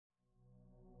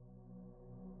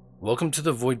Welcome to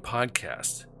the Void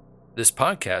Podcast. This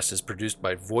podcast is produced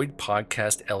by Void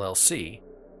Podcast LLC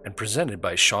and presented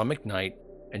by Sean McKnight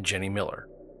and Jenny Miller.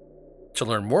 To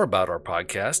learn more about our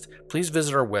podcast, please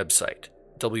visit our website,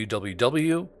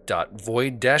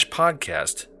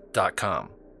 www.void-podcast.com.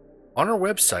 On our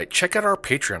website, check out our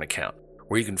Patreon account,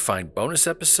 where you can find bonus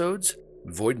episodes,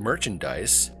 Void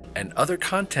merchandise, and other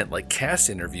content like cast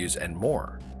interviews and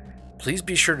more. Please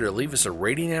be sure to leave us a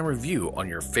rating and review on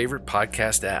your favorite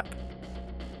podcast app.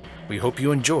 We hope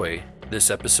you enjoy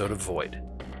this episode of Void.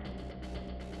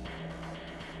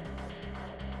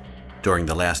 During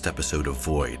the last episode of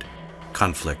Void,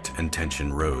 conflict and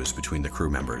tension rose between the crew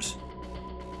members.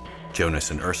 Jonas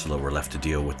and Ursula were left to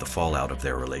deal with the fallout of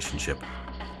their relationship,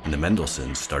 and the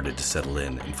Mendelssohns started to settle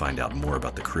in and find out more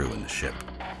about the crew and the ship.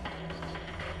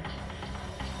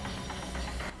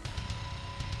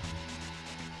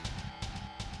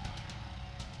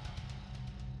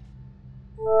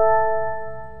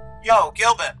 Yo,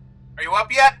 Gilbert, are you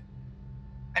up yet?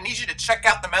 I need you to check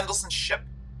out the Mendelssohn ship.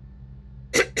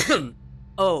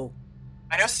 Oh.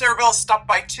 I know Cerebell stopped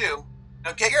by too.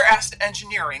 Now get your ass to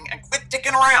engineering and quit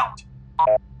dicking around.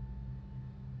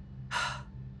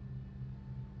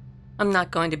 I'm not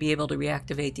going to be able to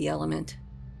reactivate the element.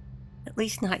 At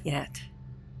least not yet.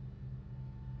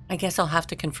 I guess I'll have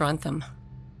to confront them.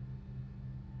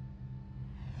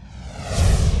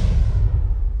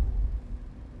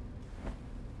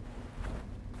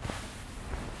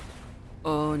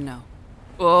 Oh no.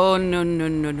 Oh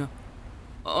no.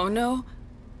 Oh no.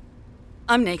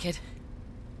 I'm naked.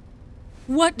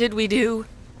 What did we do?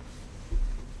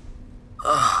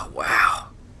 Oh, wow.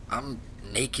 I'm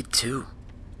naked too.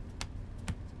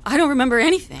 I don't remember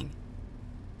anything.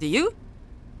 Do you?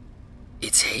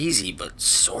 It's hazy, but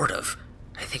sort of.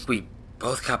 I think we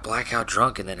both got blackout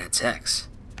drunk and then had sex.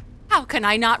 How can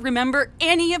I not remember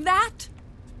any of that?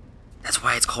 That's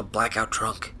why it's called blackout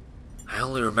drunk. I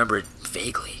only remember it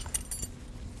vaguely.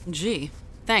 Gee,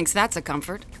 thanks, that's a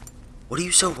comfort. What are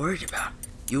you so worried about?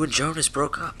 You and Jonas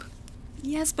broke up.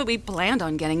 Yes, but we planned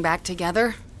on getting back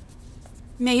together.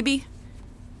 Maybe.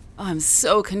 I'm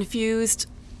so confused.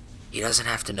 He doesn't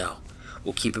have to know.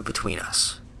 We'll keep it between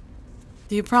us.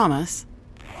 Do you promise?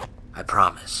 I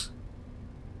promise.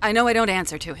 I know I don't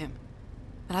answer to him,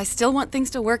 but I still want things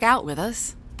to work out with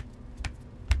us.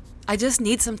 I just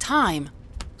need some time.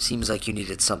 Seems like you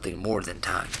needed something more than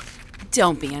time.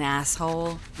 Don't be an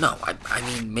asshole. No, I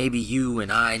mean maybe you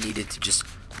and I needed to just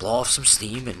blow off some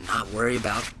steam and not worry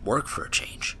about work for a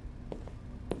change.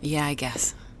 Yeah, I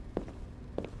guess.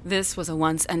 This was a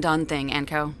once and done thing,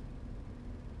 Anko.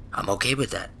 I'm okay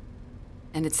with that.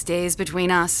 And it stays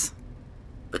between us.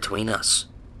 Between us.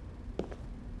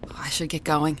 I should get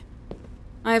going.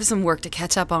 I have some work to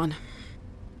catch up on.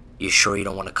 You sure you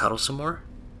don't want to cuddle some more?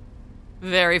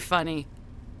 Very funny.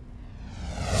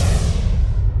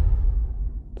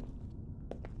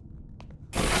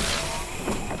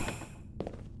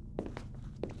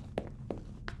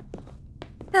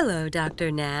 Hello,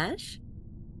 Dr. Nash.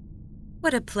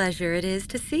 What a pleasure it is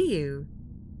to see you.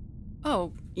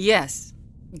 Oh, yes.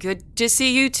 Good to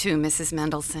see you too, Mrs.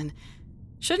 Mendelssohn.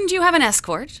 Shouldn't you have an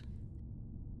escort?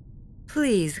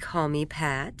 Please call me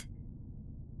Pat.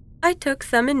 I took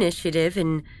some initiative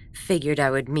and figured I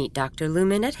would meet Dr.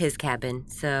 Lumen at his cabin,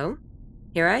 so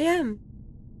here I am.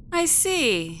 I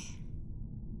see.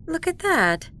 Look at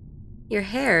that. Your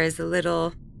hair is a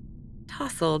little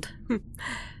tousled.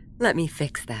 Let me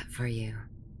fix that for you.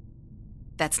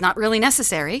 That's not really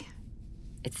necessary.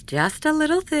 It's just a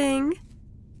little thing.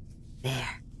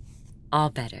 There. All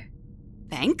better.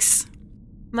 Thanks.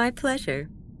 My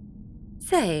pleasure.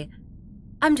 Say,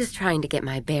 I'm just trying to get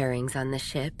my bearings on the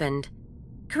ship, and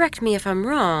correct me if I'm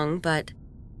wrong, but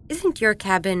isn't your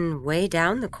cabin way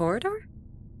down the corridor?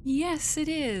 Yes, it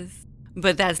is.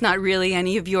 But that's not really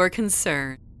any of your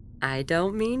concern. I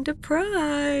don't mean to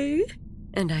pry,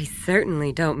 and I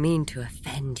certainly don't mean to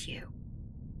offend you.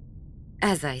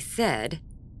 As I said,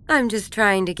 I'm just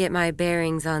trying to get my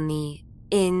bearings on the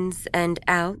ins and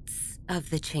outs of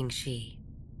the Qingxi.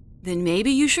 Then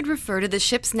maybe you should refer to the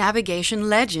ship's navigation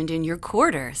legend in your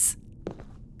quarters.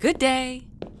 Good day.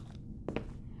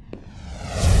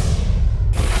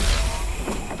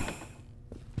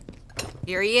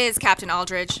 Here he is, Captain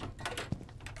Aldridge.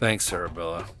 Thanks,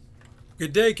 Arabella.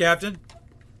 Good day, Captain.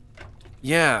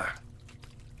 Yeah,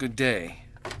 good day.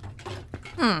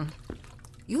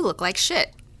 You look like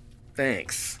shit.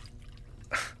 Thanks.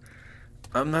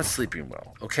 I'm not sleeping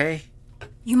well, okay?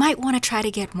 You might want to try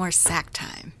to get more sack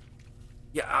time.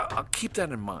 Yeah, I'll keep that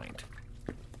in mind.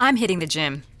 I'm hitting the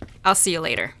gym. I'll see you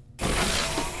later.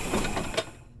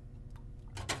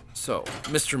 So,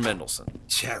 Mr. Mendelson.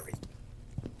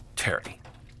 Terry.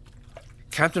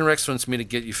 Captain Rex wants me to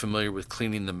get you familiar with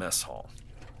cleaning the mess hall.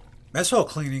 Mess hall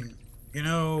cleaning? You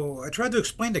know, I tried to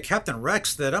explain to Captain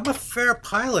Rex that I'm a fair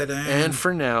pilot And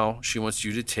for now, she wants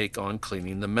you to take on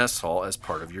cleaning the mess hall as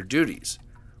part of your duties.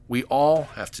 We all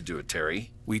have to do it,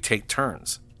 Terry. We take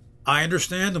turns. I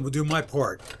understand and will do my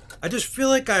part. I just feel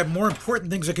like I have more important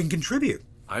things I can contribute.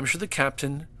 I'm sure the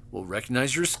captain will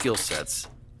recognize your skill sets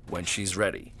when she's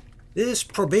ready. This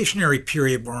probationary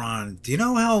period we're on, do you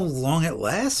know how long it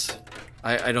lasts?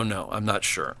 I don't know. I'm not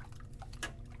sure.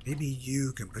 Maybe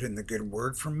you can put in the good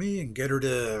word for me and get her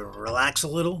to relax a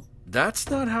little? That's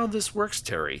not how this works,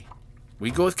 Terry.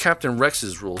 We go with Captain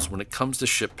Rex's rules when it comes to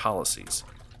ship policies.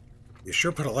 You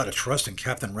sure put a lot of trust in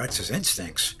Captain Rex's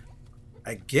instincts.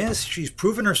 I guess she's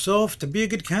proven herself to be a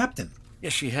good captain.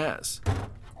 Yes, she has.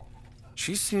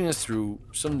 She's seen us through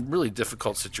some really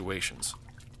difficult situations.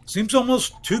 Seems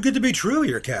almost too good to be true,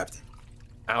 your captain.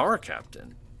 Our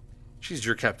captain? She's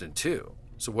your captain too.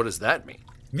 So what does that mean?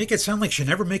 Make it sound like she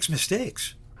never makes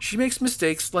mistakes. She makes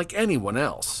mistakes like anyone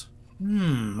else.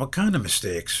 What kind of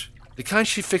mistakes? The kind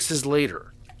she fixes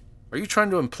later. Are you trying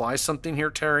to imply something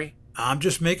here, Terry? I'm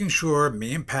just making sure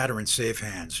me and Pat are in safe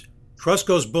hands. Trust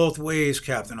goes both ways,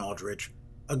 Captain Aldridge.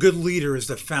 A good leader is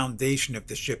the foundation of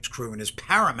the ship's crew and is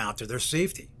paramount to their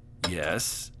safety.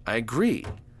 Yes, I agree.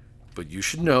 But you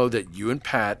should know that you and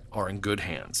Pat are in good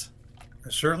hands. I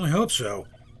certainly hope so.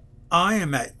 I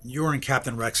am at your and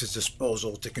Captain Rex's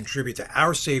disposal to contribute to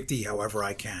our safety however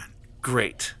I can.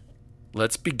 Great.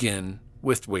 Let's begin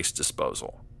with waste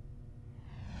disposal.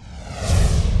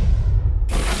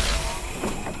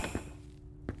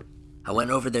 I went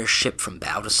over their ship from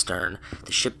bow to stern.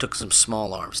 The ship took some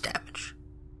small arms damage.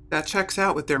 That checks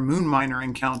out with their moon miner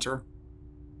encounter.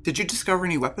 Did you discover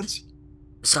any weapons?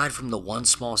 Aside from the one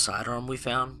small sidearm we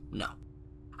found, no.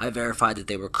 I verified that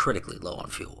they were critically low on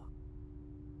fuel.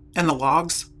 And the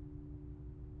logs?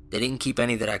 They didn't keep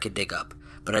any that I could dig up,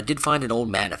 but I did find an old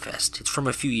manifest. It's from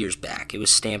a few years back. It was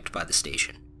stamped by the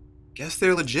station. Guess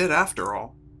they're legit after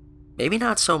all. Maybe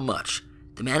not so much.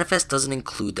 The manifest doesn't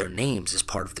include their names as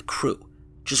part of the crew.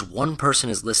 Just one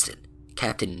person is listed,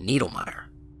 Captain Needlemeyer.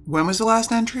 When was the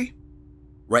last entry?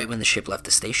 Right when the ship left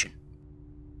the station.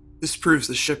 This proves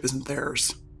the ship isn't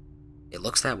theirs. It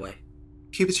looks that way.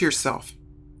 Keep it to yourself.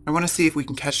 I want to see if we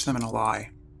can catch them in a lie.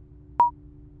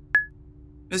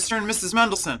 Mr. and Mrs.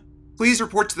 Mendelson, please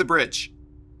report to the bridge.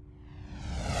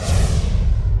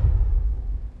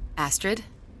 Astrid,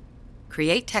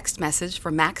 create text message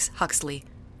for Max Huxley,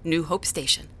 New Hope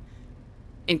Station.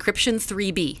 Encryption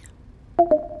 3B.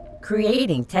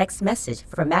 Creating text message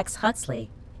for Max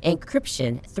Huxley.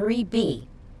 Encryption 3B.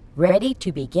 Ready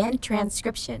to begin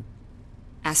transcription.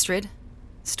 Astrid,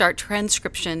 start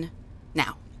transcription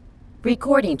now.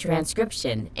 Recording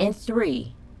transcription in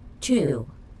 3, 2,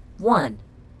 1.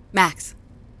 Max,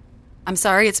 I'm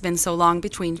sorry it's been so long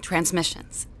between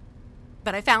transmissions,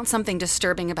 but I found something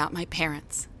disturbing about my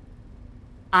parents.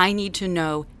 I need to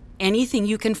know anything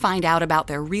you can find out about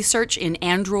their research in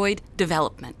android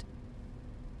development.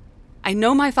 I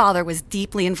know my father was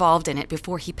deeply involved in it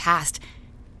before he passed,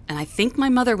 and I think my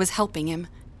mother was helping him.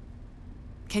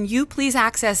 Can you please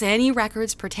access any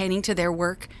records pertaining to their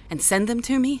work and send them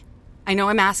to me? I know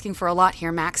I'm asking for a lot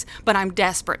here, Max, but I'm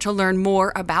desperate to learn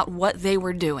more about what they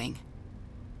were doing.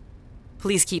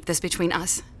 Please keep this between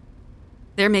us.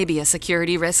 There may be a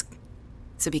security risk,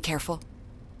 so be careful.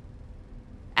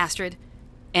 Astrid,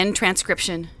 end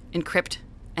transcription, encrypt,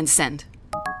 and send.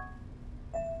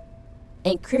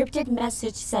 Encrypted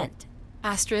message sent.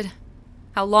 Astrid,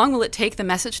 how long will it take the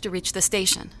message to reach the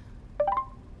station?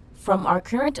 From our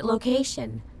current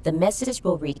location, the message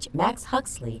will reach Max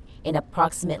Huxley in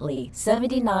approximately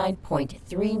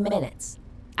 79.3 minutes.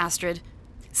 Astrid,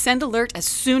 send alert as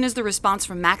soon as the response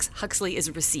from Max Huxley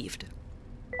is received.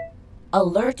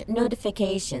 Alert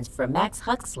notifications for Max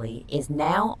Huxley is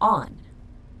now on.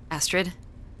 Astrid,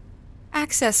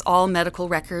 access all medical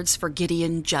records for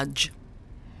Gideon Judge.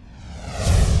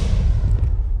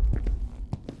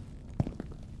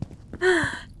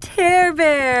 Tear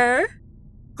Bear!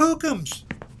 Hookums!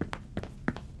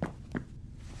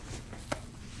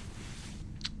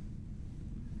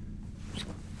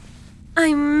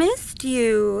 I missed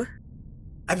you.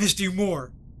 I missed you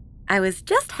more. I was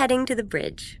just heading to the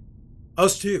bridge.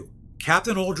 Us too.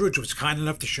 Captain Aldridge was kind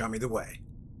enough to show me the way.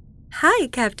 Hi,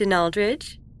 Captain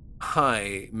Aldridge.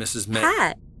 Hi, Mrs.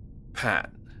 Pat. Pat.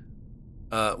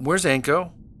 Where's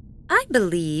Anko? I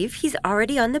believe he's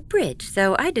already on the bridge,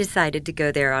 so I decided to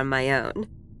go there on my own.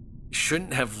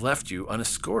 Shouldn't have left you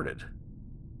unescorted.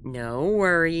 No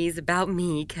worries about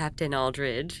me, Captain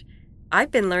Aldridge.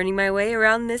 I've been learning my way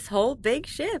around this whole big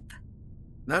ship.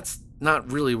 That's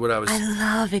not really what I was... I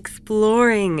love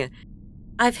exploring.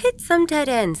 I've hit some dead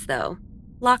ends, though.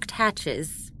 Locked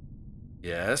hatches.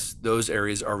 Yes, those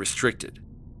areas are restricted.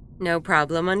 No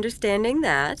problem understanding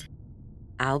that.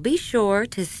 I'll be sure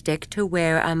to stick to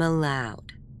where I'm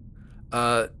allowed.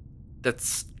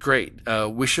 That's great.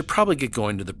 We should probably get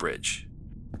going to the bridge.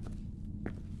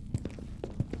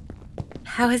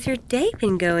 How has your day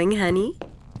been going, honey?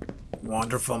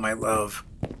 Wonderful, my love.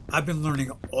 I've been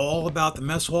learning all about the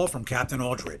mess hall from Captain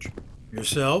Aldridge.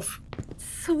 Yourself?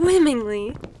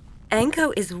 Swimmingly.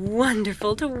 Anko is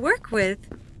wonderful to work with.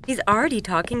 He's already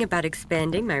talking about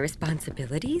expanding my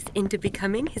responsibilities into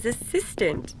becoming his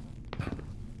assistant.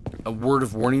 A word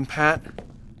of warning, Pat.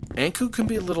 Anku can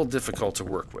be a little difficult to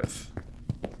work with.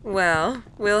 Well,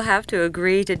 we'll have to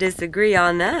agree to disagree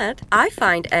on that. I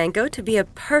find Anko to be a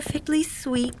perfectly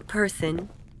sweet person.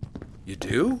 You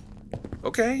do?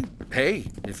 Okay. Hey,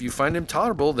 if you find him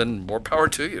tolerable, then more power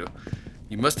to you.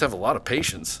 You must have a lot of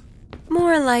patience.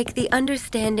 More like the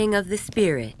understanding of the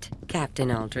spirit,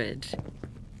 Captain Aldridge.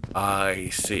 I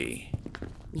see.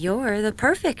 You're the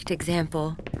perfect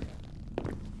example.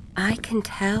 I can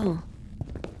tell.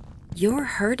 You're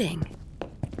hurting.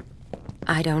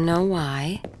 I don't know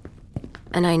why,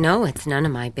 and I know it's none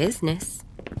of my business.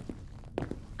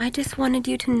 I just wanted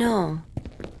you to know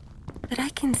that I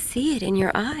can see it in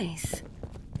your eyes.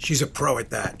 She's a pro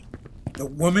at that. The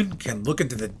woman can look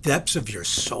into the depths of your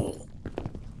soul.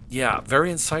 Yeah,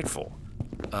 very insightful.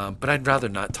 But I'd rather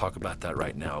not talk about that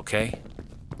right now, okay?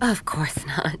 Of course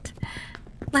not.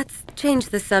 Let's change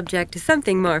the subject to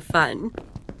something more fun.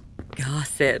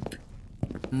 Gossip.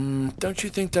 Don't you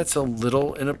think that's a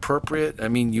little inappropriate? I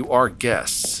mean, you are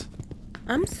guests.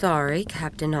 I'm sorry,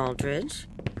 Captain Aldridge.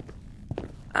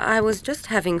 I was just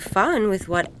having fun with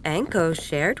what Anko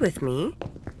shared with me.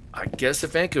 I guess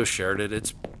if Anko shared it,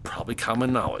 it's probably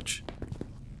common knowledge.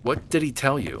 What did he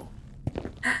tell you?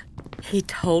 He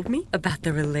told me about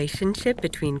the relationship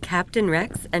between Captain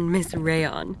Rex and Miss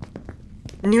Rayon.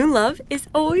 New love is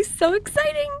always so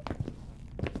exciting.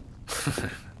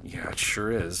 Yeah, it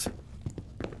sure is.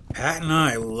 Pat and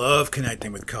I love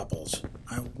connecting with couples.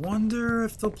 I wonder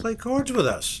if they'll play cards with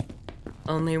us.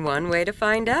 Only one way to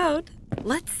find out.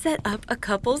 Let's set up a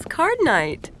couples card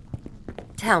night.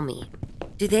 Tell me,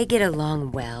 do they get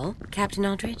along well, Captain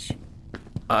Aldridge?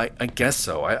 I guess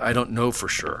so. I don't know for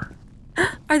sure.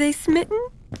 Are they smitten?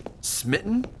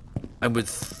 Smitten? I would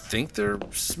think they're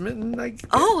smitten, I guess.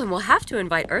 Oh, and we'll have to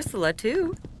invite Ursula,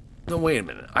 too. No, wait a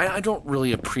minute. I don't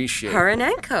really appreciate... Her and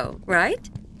Anko, right?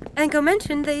 Anko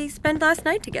mentioned they spent last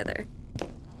night together.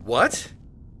 What?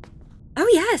 Oh,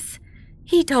 yes.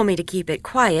 He told me to keep it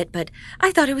quiet, but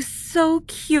I thought it was so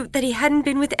cute that he hadn't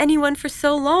been with anyone for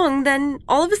so long, then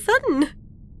all of a sudden...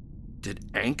 Did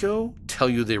Anko tell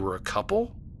you they were a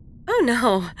couple? Oh,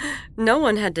 no. No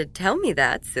one had to tell me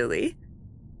that, silly.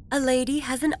 A lady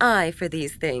has an eye for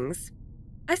these things.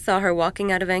 I saw her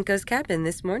walking out of Anko's cabin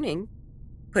this morning.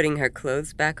 Putting her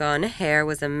clothes back on, hair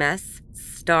was a mess,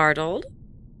 startled.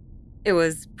 It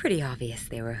was pretty obvious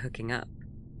they were hooking up.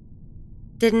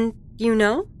 Didn't you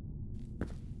know?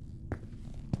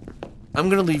 I'm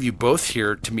going to leave you both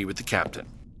here to meet with the captain.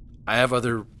 I have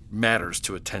other matters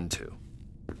to attend to.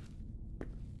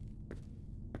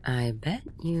 I bet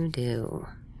you do.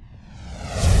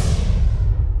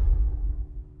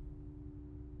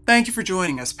 Thank you for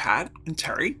joining us, Pat and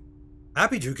Terry.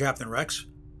 Happy to, Captain Rex.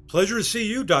 Pleasure to see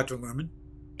you, Dr. Lumen.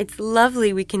 It's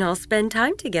lovely we can all spend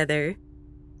time together.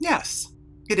 Yes,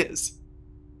 it is.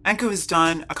 Anko has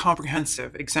done a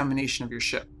comprehensive examination of your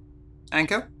ship.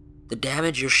 Anko? The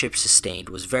damage your ship sustained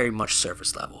was very much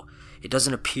surface level. It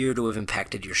doesn't appear to have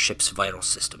impacted your ship's vital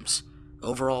systems.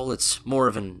 Overall, it's more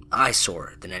of an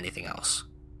eyesore than anything else.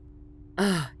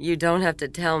 You don't have to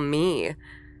tell me.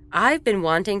 I've been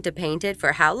wanting to paint it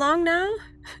for how long now?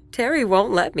 Terry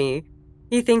won't let me.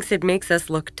 He thinks it makes us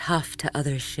look tough to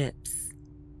other ships.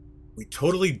 We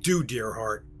totally do, dear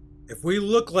heart. If we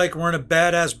look like we're in a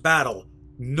badass battle,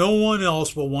 no one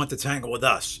else will want to tangle with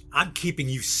us. I'm keeping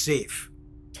you safe.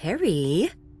 Terry,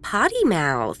 potty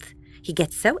mouth. He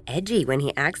gets so edgy when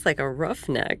he acts like a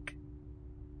roughneck.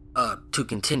 To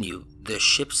continue, the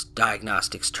ship's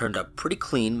diagnostics turned up pretty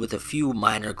clean with a few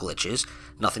minor glitches,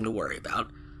 nothing to worry about.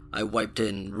 I wiped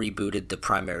and rebooted the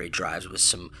primary drives with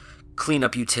some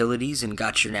cleanup utilities and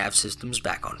got your nav systems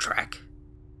back on track.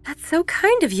 That's so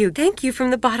kind of you. Thank you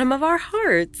from the bottom of our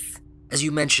hearts. As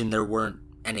you mentioned, there weren't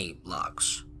any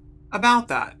logs. About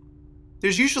that,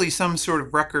 there's usually some sort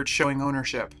of record showing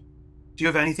ownership. Do you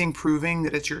have anything proving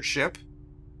that it's your ship?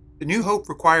 The New Hope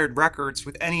required records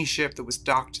with any ship that was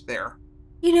docked there.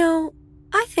 You know,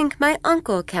 I think my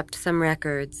uncle kept some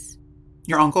records.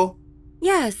 Your uncle?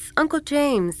 Yes, Uncle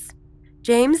James.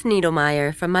 James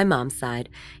Needlemeyer from my mom's side.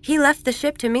 He left the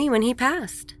ship to me when he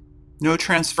passed. No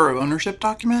transfer of ownership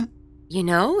document? You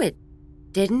know, it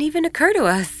didn't even occur to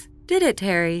us, did it,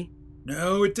 Terry?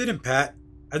 No, it didn't, Pat.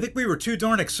 I think we were too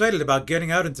darn excited about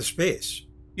getting out into space.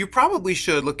 You probably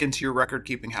should look into your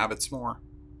record-keeping habits more.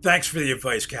 Thanks for the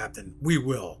advice, Captain. We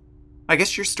will. I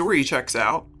guess your story checks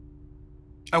out.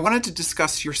 I wanted to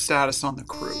discuss your status on the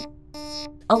crew.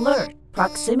 Alert!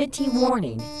 Proximity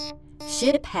warning.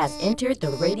 Ship has entered the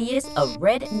radius of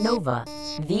Red Nova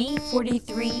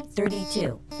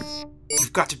V4332.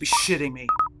 You've got to be shitting me.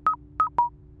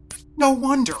 No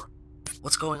wonder.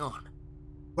 What's going on?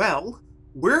 Well,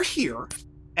 we're here,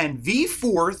 and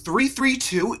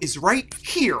V4332 is right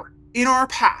here in our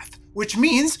path, which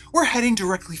means we're heading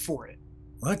directly for it.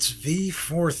 What's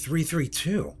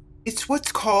V4332? It's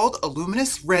what's called a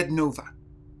luminous red nova.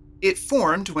 It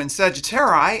formed when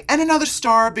Sagittarii and another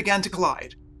star began to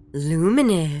collide.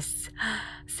 Luminous.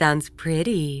 Sounds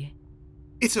pretty.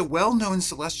 It's a well-known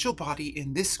celestial body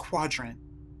in this quadrant,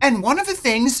 and one of the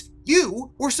things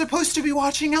you were supposed to be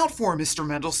watching out for, Mr.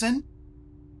 Mendelson.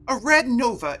 A red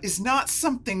nova is not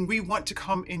something we want to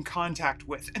come in contact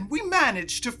with, and we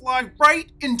managed to fly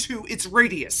right into its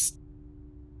radius.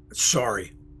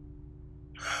 Sorry.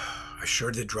 I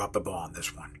sure did drop the ball on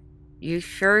this one. You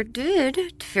sure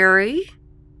did, Terry.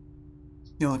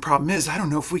 The only problem is I don't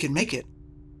know if we can make it.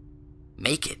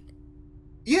 Make it?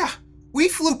 Yeah, we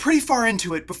flew pretty far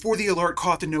into it before the alert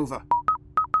caught the nova.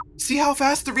 See how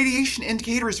fast the radiation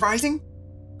indicator is rising?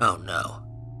 Oh no.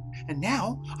 And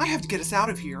now I have to get us out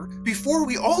of here before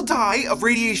we all die of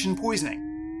radiation poisoning.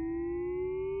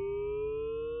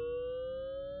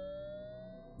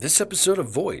 This episode of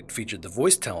Void featured the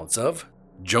voice talents of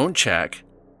Joan Chack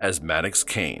as Maddox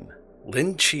Kane,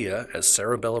 Lynn Chia as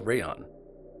Sarabella Rayon,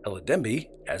 Ella Demby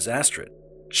as Astrid,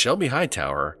 Shelby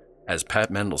Hightower as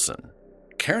Pat Mendelson,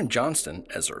 Karen Johnston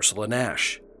as Ursula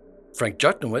Nash, Frank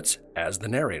Jutnowitz as the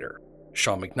narrator,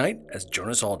 Sean McKnight as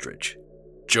Jonas Aldridge,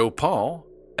 Joe Paul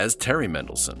as Terry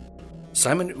Mendelson,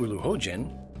 Simon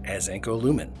Uluhojin as Anko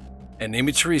Lumen, and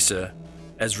Amy Teresa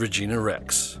as Regina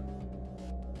Rex.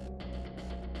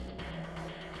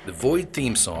 The Void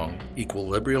theme song,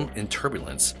 Equilibrium in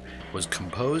Turbulence, was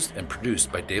composed and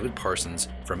produced by David Parsons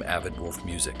from Avid Wolf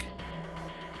Music.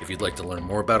 If you'd like to learn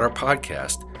more about our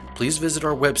podcast, please visit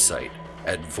our website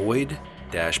at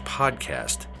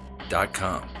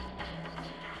void-podcast.com.